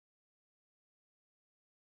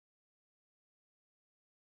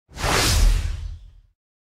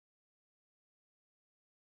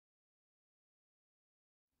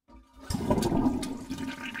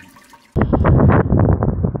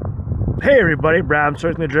Hey everybody, Brad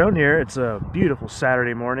circling the drone here. It's a beautiful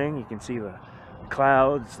Saturday morning. You can see the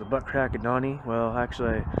clouds, the butt crack of Donnie. Well,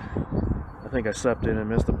 actually, I think I slept in and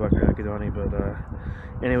missed the butt crack of Donnie, but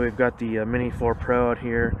anyway, we've got the Mini 4 Pro out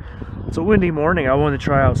here. It's a windy morning. I wanted to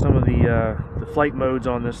try out some of the flight modes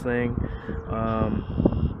on this thing.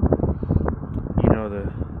 You know,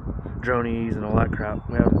 the dronies and all that crap.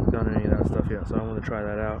 We haven't done any of that stuff yet, so I want to try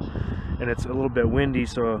that out. And it's a little bit windy,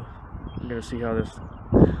 so I'm going to see how this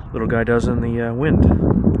little guy does in the wind.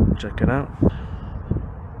 Check it out.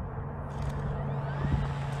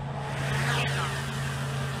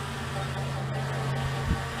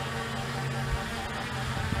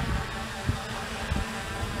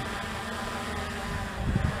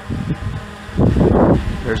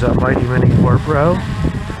 There's that mighty Mini 4 Pro.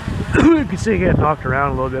 You can see it getting knocked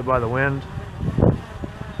around a little bit by the wind.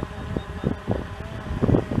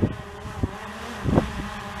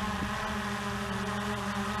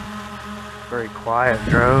 Very quiet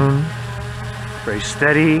drone, very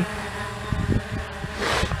steady.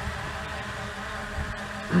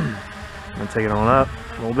 I'm gonna take it on up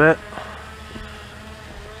a little bit.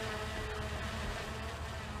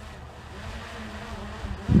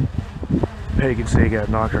 Hey, you can see it got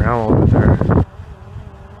knocked around a little bit there.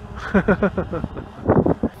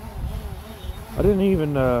 I didn't even,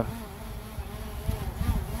 you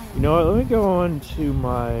know what, let me go on to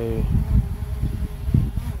my,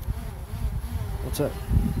 what's that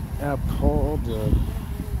app called?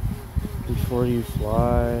 Before You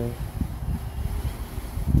Fly.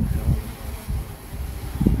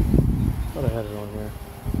 Thought I had it on here.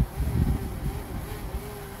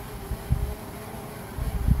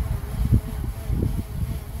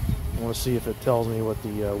 I want to see if it tells me what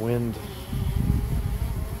the wind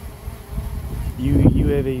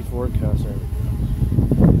UAV forecast are.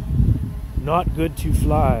 Not good to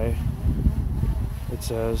fly. It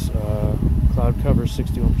says cloud cover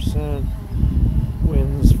 61%,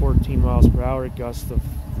 winds 14 miles per hour, gusts of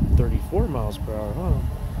 34 miles per hour. Huh.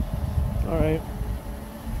 All right.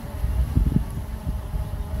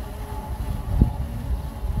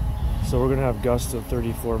 So we're gonna have gusts of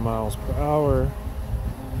 34 miles per hour.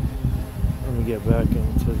 Let me get back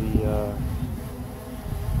into the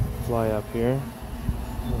fly up here.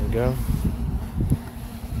 There we go.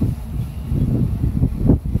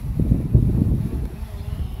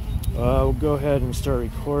 We'll go ahead and start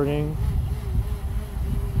recording.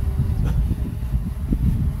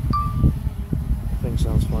 Thing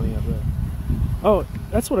sounds funny, I bet. Oh,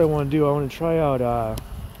 that's what I want to do. I want to try out.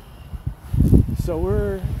 So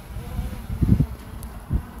we're.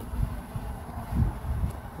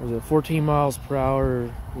 Was it 14 miles per hour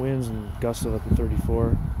winds and gusts of up to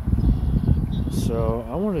 34? So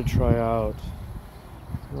I want to try out.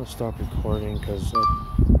 I'm gonna stop recording because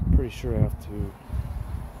I'm pretty sure I have to.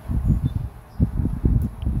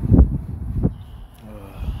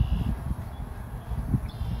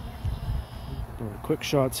 Doing quick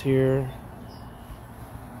shots here.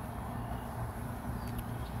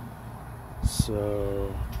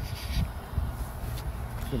 So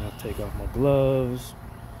I'm gonna have to take off my gloves.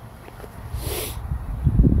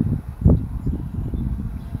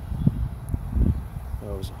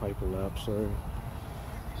 That was a hyperlapse, sorry.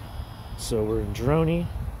 So we're in Droney.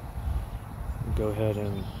 Go ahead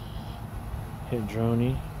and hit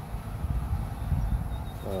Droney.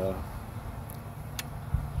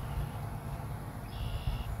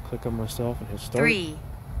 Click on myself and hit start. 3,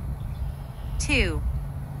 2,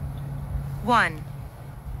 1.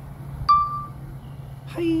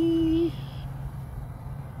 Hi.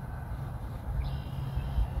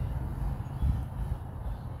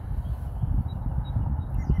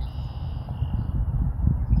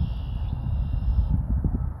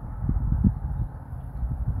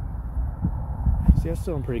 See, that's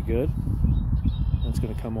doing pretty good. That's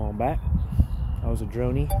gonna come on back. That was a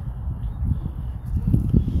droney.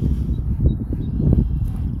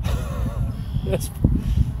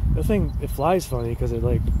 The thing, it flies funny because it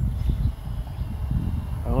like,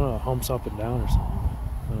 I don't know, humps up and down or something.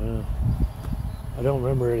 I don't know. I don't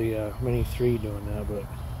remember the Mini 3 doing that, but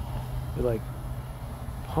it like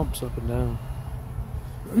humps up and down.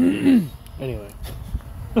 Anyway.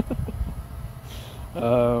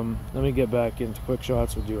 Let me get back into quick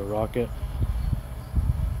shots. We'll do a rocket.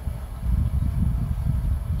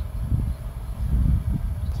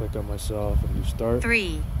 Click on myself and do start.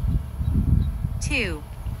 3, 2,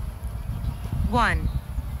 1.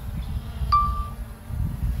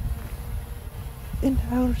 Into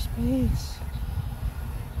outer space.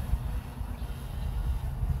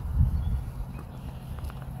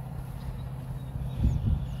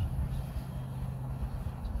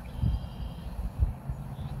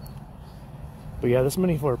 But yeah, this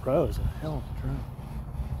Mini 4 Pro is a hell of a drone.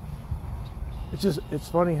 It's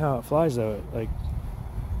funny how it flies though. Like,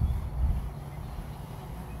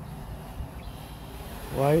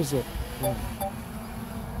 why is it?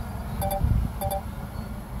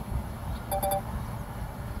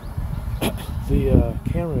 The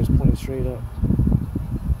camera is pointed straight up.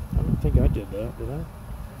 I don't think I did that, did I?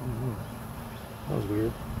 That was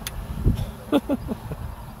weird.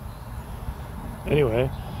 Anyway,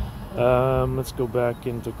 let's go back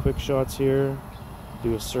into quick shots here.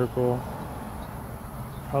 Do a circle.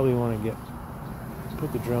 Probably want to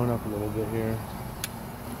put the drone up a little bit here.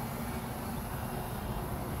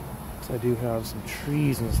 Because I do have some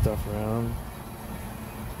trees and stuff around.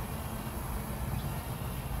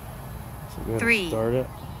 So go ahead and start it.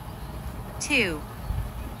 2,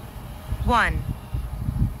 1.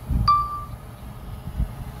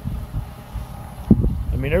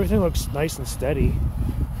 I mean, everything looks nice and steady.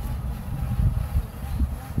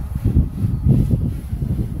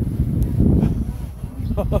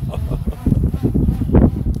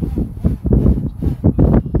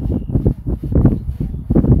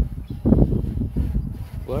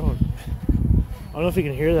 Well, I don't know if you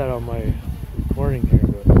can hear that on my recording here,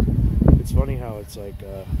 but it's funny how it's like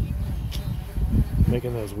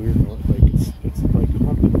making those weird noises. Like it's like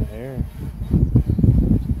humping the air.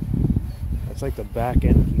 It's like the back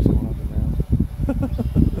end keeps going up and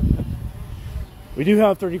down. We do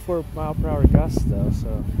have 34-mile-per-hour gusts though,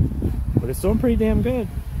 so, but it's doing pretty damn good.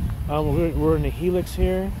 We're in the helix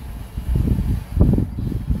here.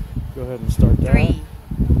 Go ahead and start that. 3,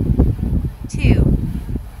 2,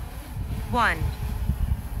 1.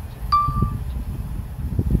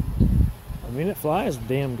 I mean, it flies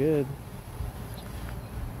damn good.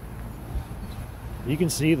 You can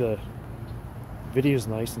see the video's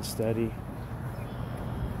nice and steady.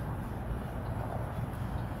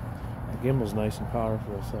 The gimbal's nice and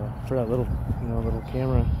powerful, so for that little, little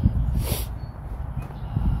camera.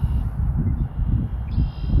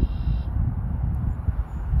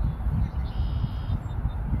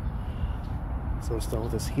 So let's start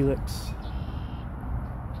with this helix.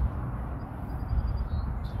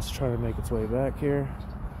 Let's try to make its way back here.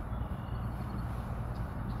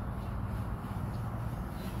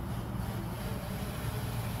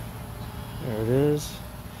 There it is.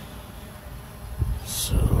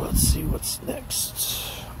 So let's see what's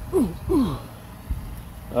next.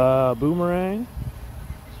 Boomerang.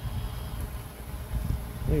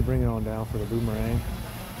 Let me bring it on down for the boomerang.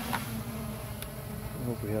 I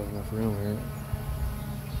hope we have enough room here.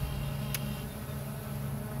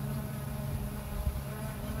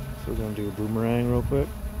 So we're gonna do a boomerang real quick.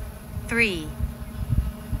 3,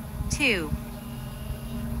 2,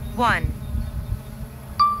 1.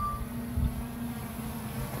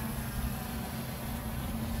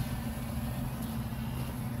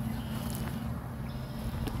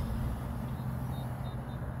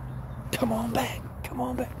 Come on back. Come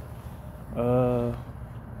on back.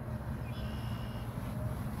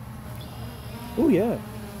 Oh yeah.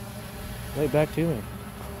 Right back to me.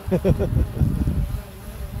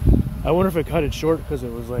 I wonder if it cut it short because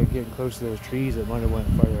it was like getting close to those trees. It might have went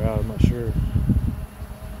farther out. I'm not sure.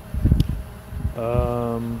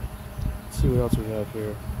 Let's see what else we have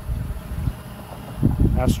here.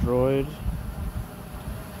 Asteroid.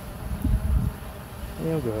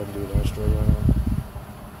 Yeah, I'll go ahead and do an asteroid right now.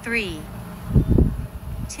 3,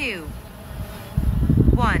 2,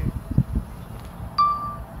 1.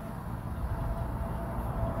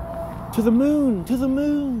 To the moon! To the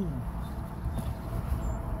moon!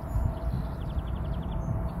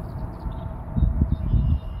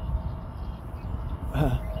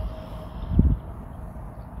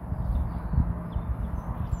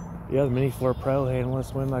 Yeah, the Mini 4 Pro handling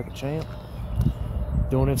its wind like a champ.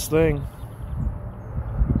 Doing its thing.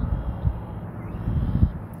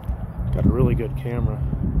 Got a really good camera.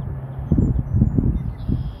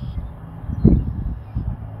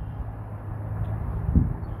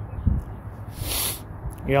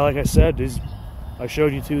 Yeah, like I said, I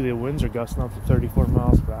showed you too, the winds are gusting up to 34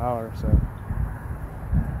 miles per hour, so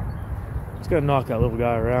it's gonna knock that little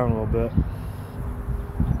guy around a little bit.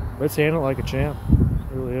 But it's handling it like a champ.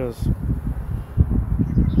 It really is.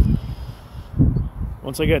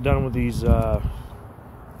 Once I get done with these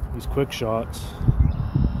quick shots,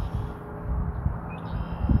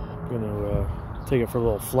 I'm gonna take it for a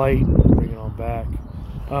little flight and bring it on back.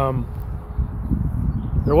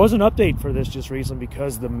 There was an update for this just recently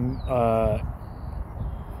because the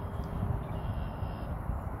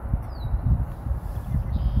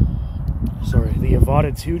the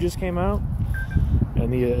Avata 2 just came out,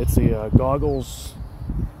 and it's the Goggles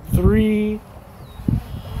 3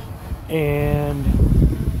 and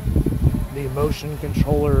the motion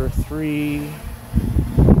controller 3,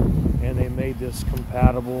 and they made this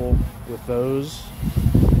compatible with those.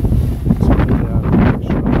 So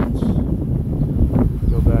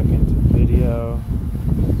go back into video.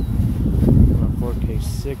 I'm on 4K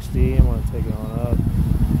 60. I'm going to take it on up.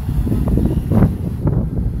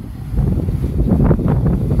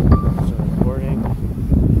 Start recording.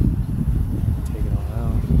 Take it on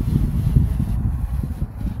out.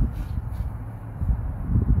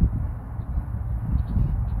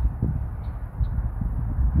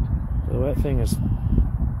 So that thing is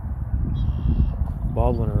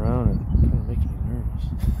bobbling around and kind of making me nervous.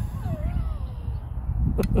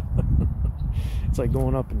 It's like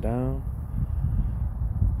going up and down.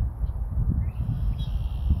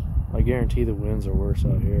 I guarantee the winds are worse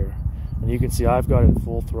out here. And you can see I've got it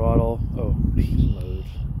full throttle. Oh, P mode.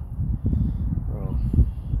 Oh,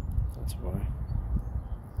 that's why.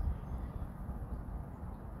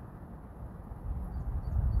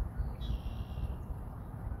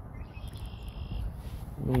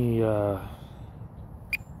 Let me,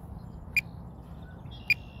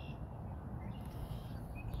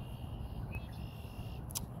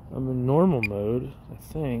 I'm in normal mode, I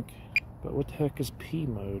think. But what the heck is P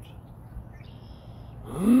mode?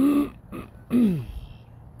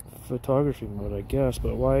 Photography mode, I guess,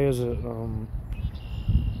 but why is it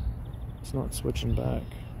it's not switching back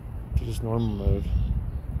to just normal mode?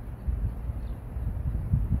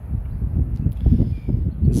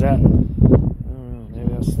 Is that, I don't know, maybe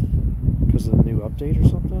that's because of the new update or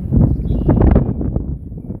something?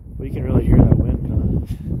 But you can really hear that wind kind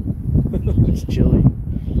of. It's chilly.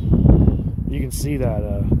 You can see that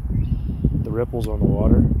the ripples on the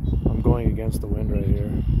water. I'm going against the wind right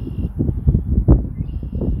here.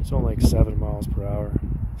 It's only like 7 miles per hour.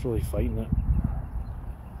 It's really fighting it.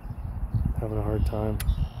 Having a hard time.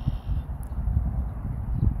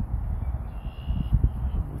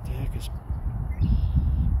 What the heck is...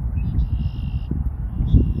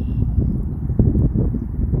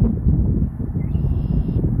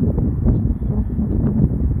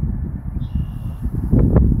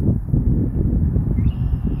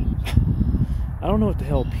 I don't know what the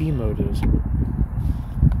hell P mode is.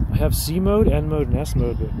 I have C mode, N mode, and S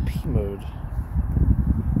mode, but P mode,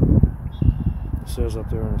 it says up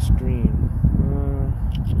there on the screen.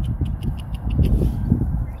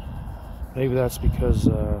 Maybe that's because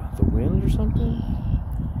the wind or something?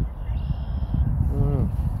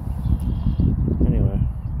 Anyway.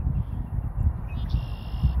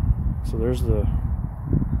 So there's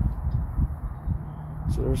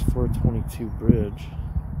 422 bridge.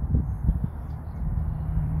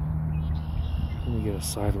 Let me get a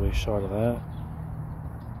sideways shot of that.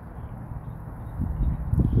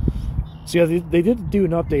 So yeah, they did do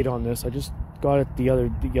an update on this. I just got it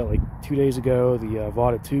like 2 days ago. The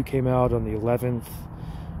VODA 2 came out on the 11th.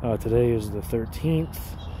 Today is the 13th.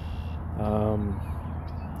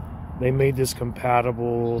 They made this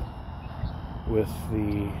compatible with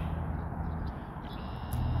the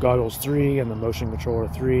goggles 3 and the motion controller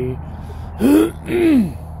 3.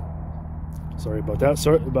 Sorry about that.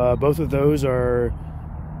 Sorry, both of those are,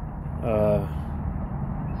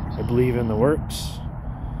 I believe, in the works.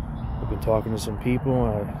 I've been talking to some people.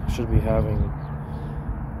 I should be having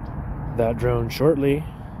that drone shortly.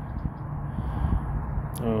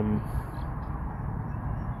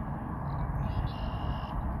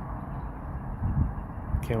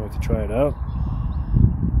 Can't wait to try it out.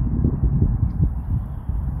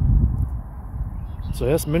 So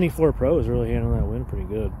this Mini 4 Pro is really handling that wind pretty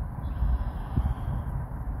good.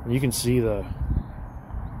 And you can see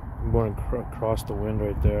I'm going across the wind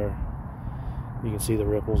right there. You can see the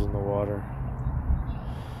ripples in the water.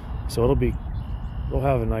 So it'll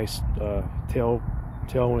have a nice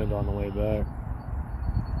tailwind on the way back.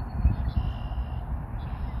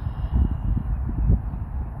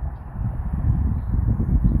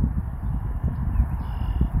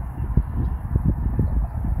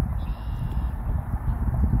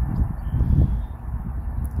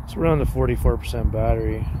 It's around the 44%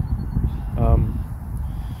 battery.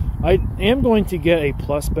 I am going to get a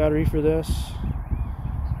plus battery for this.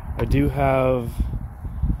 I do have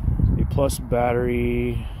a plus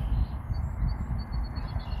battery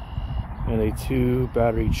and a 2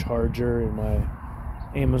 battery charger in my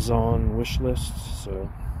Amazon wish list, so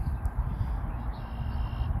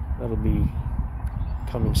that'll be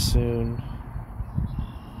coming soon.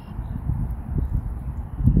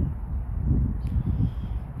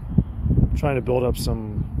 I'm trying to build up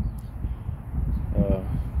some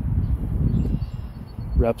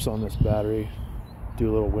reps on this battery,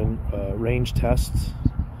 do a little range tests,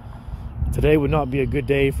 Today would not be a good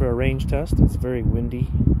day for a range test. It's very windy.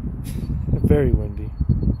 Very windy.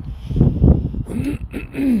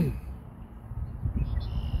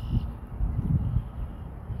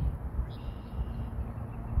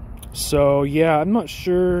 So yeah, I'm not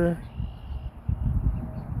sure.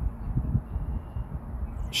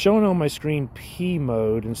 Showing on my screen P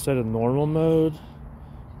mode instead of normal mode.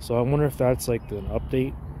 So I wonder if that's like an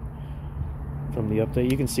update from the update.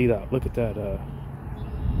 You can see that. Look at that. The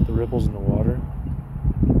ripples in the water.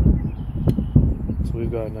 So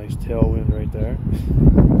we've got a nice tailwind right there.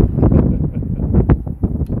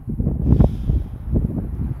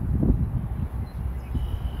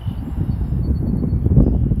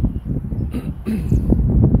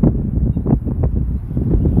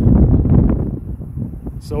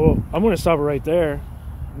 So I'm going to stop it right there.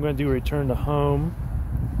 I'm going to do a return to home.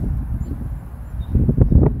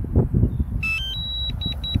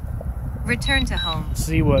 Return to home.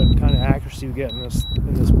 See what kind of accuracy we get in this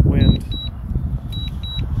wind.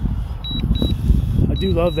 I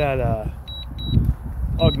do love that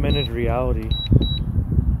augmented reality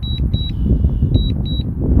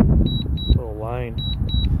little line.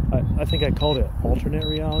 I think I called it alternate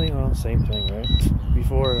reality. Well, same thing, right?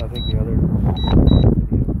 Before, I think the other video.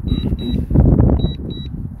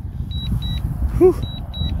 Whew.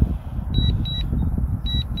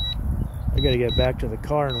 I gotta get back to the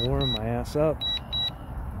car and warm my ass up.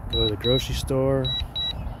 Go to the grocery store.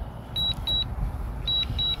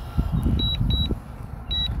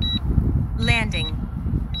 Landing.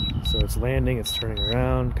 So it's landing, it's turning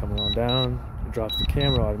around, coming on down. It drops the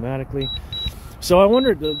camera automatically. So I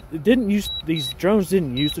wonder, these drones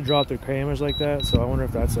didn't used to drop their cameras like that, so I wonder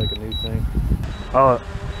if that's like a new thing. Oh,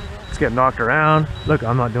 it's getting knocked around. Look,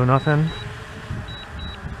 I'm not doing nothing.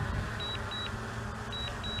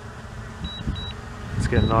 It's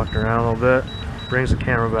getting knocked around a little bit. Brings the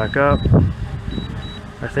camera back up.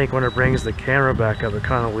 I think when it brings the camera back up, it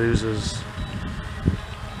kind of loses.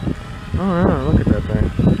 Oh no, look at that thing.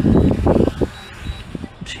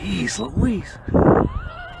 Jeez Louise.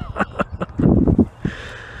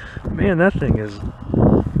 Man, that thing is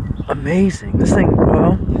amazing. This thing,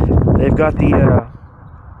 well, they've got the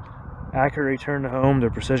accurate return to home, the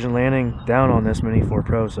precision landing down on this Mini 4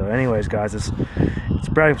 Pro. So anyways, guys, it's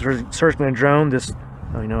Brad from Circling the Drone.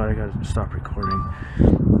 Oh, you know what, I gotta stop recording.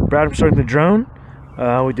 Brad from Circling the Drone.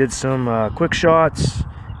 We did some quick shots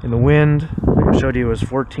in the wind. Like I showed you, it was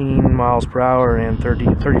 14 miles per hour and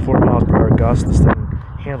 34 miles per hour gusts. This thing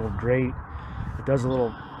handled great. It does a little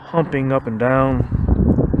humping up and down,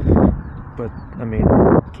 but I mean,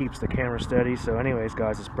 keeps the camera steady. So anyways,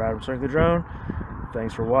 guys, it's Brad from Circling the Drone.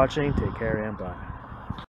 Thanks for watching. Take care and bye.